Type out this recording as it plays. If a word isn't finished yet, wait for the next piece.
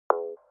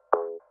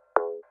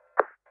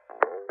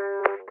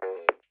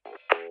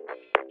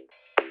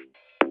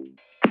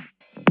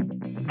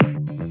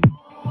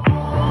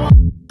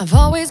I've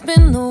always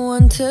been the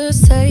one to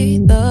say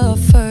the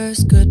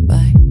first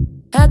goodbye.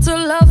 Had to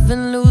love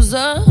and lose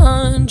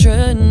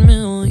 100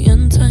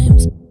 million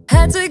times.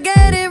 Had to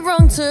get it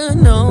wrong to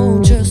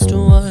know just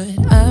what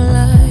I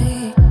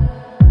like.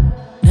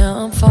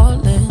 Now I'm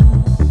falling.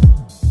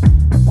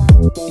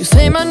 You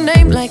say my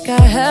name like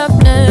I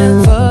have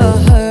never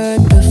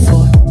heard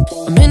before.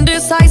 I'm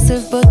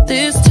indecisive, but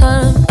this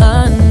time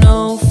I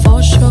know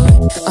for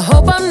sure. I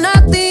hope I'm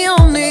not the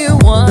only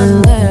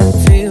one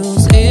that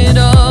feels it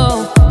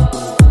all.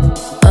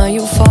 Are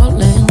you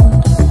falling?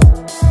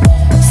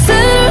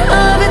 Center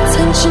of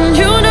attention,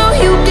 you know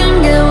you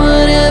can get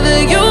whatever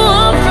you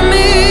want from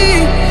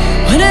me.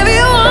 Whenever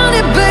you want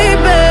it,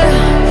 baby.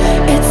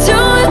 It's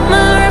you and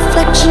my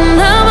reflection.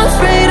 I'm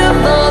afraid of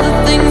all the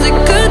things it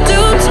could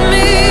do to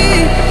me.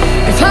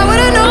 If I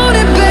would've known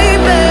it,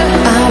 baby,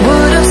 I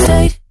would've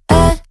stayed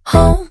at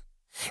home,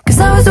 'cause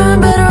I was doing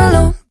better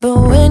alone. But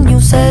when you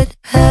said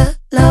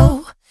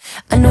hello,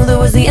 I knew that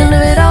was the end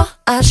of it all.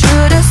 I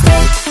should've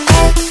stayed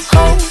at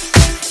home,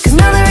 'cause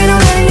now there ain't no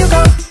letting you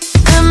go.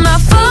 Am I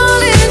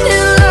falling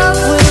in love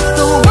with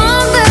the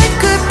one that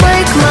could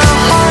break my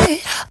heart?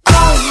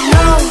 Oh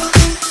no,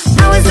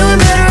 I was doing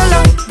better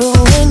alone. But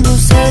when you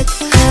said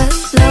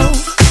hello,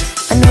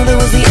 I knew that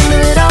was the end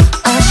of it all.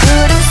 I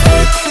should've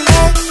stayed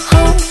at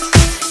home,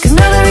 'cause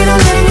now there ain't no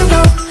letting you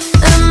go.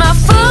 Am I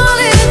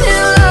falling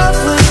in love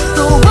with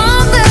the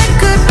one that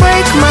could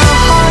break my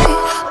heart?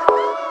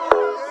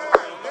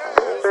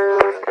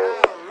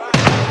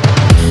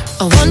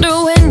 I wonder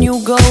when you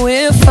go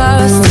if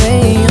I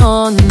stay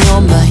on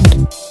your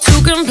mind. Two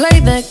can play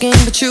that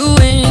game, but you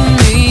win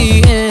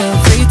me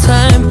every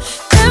time.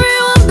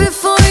 Everyone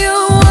before you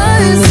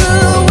was a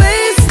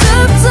waste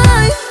of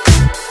time.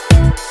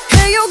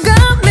 Yeah, you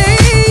got me.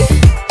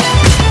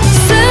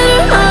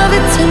 Center of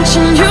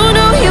attention, you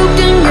know you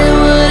can get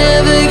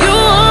whatever you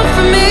want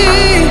from me.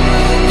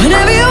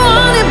 Whenever you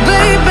want it,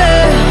 baby.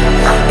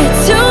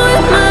 It's you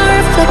and my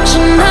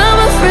reflection. I'm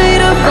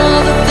afraid of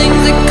all the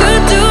things it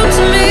could do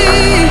to me.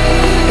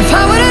 If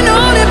I would've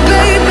known it,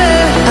 baby,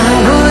 I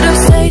would've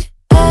stayed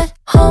at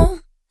home,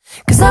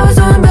 'cause I was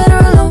doing better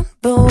alone.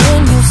 But when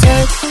you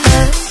said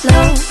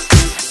hello,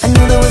 I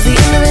knew that was the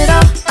end of it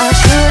all. I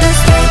should've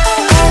stayed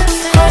at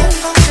home,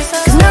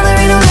 'cause now there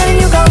ain't no letting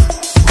you go.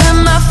 Am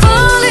I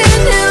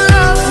falling in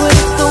love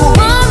with the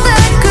one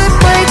that could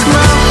break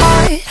my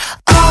heart?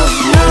 Oh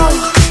no,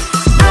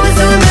 I was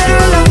doing better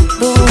alone.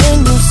 But when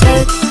you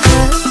said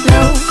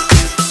hello,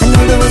 I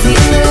knew that was the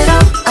end of it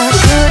all. I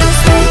should've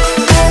stayed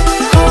at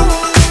home,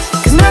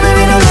 'cause now there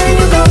ain't no letting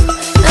you go.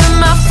 Am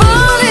I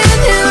falling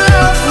in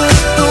love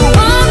with the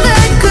one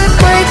that could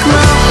break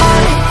my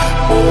heart?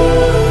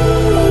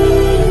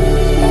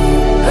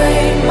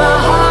 Break my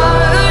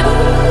heart.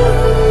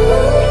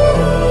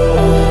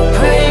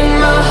 Break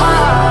my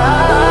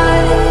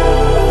heart.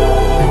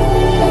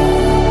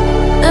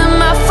 Am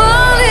I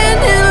falling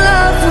in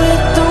love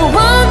with the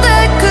one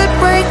that could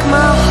break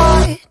my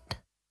heart?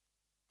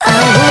 I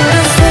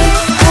would've stayed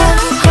at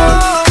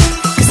home,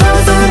 'cause I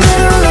was doing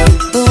better alone.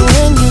 But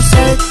when you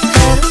said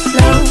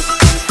hello,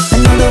 I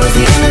knew that was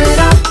the end of it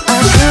all. I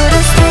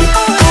should've stayed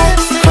at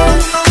home,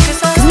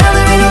 'cause now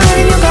there ain't no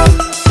letting you go.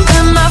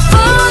 Am I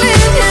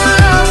falling in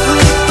love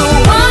with the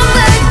one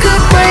that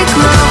could break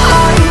my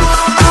heart?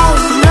 Oh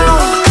no,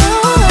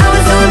 I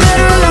was doing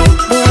better alone.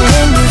 But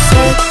when you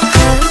said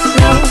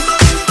hello,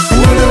 I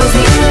knew that was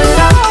the end of it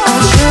all. I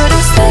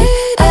should've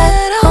stayed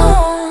at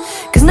home,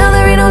 'cause now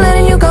there ain't no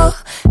letting you go.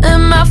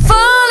 Am I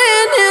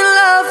falling in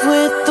love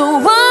with the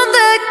one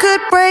that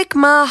could break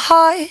my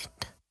heart?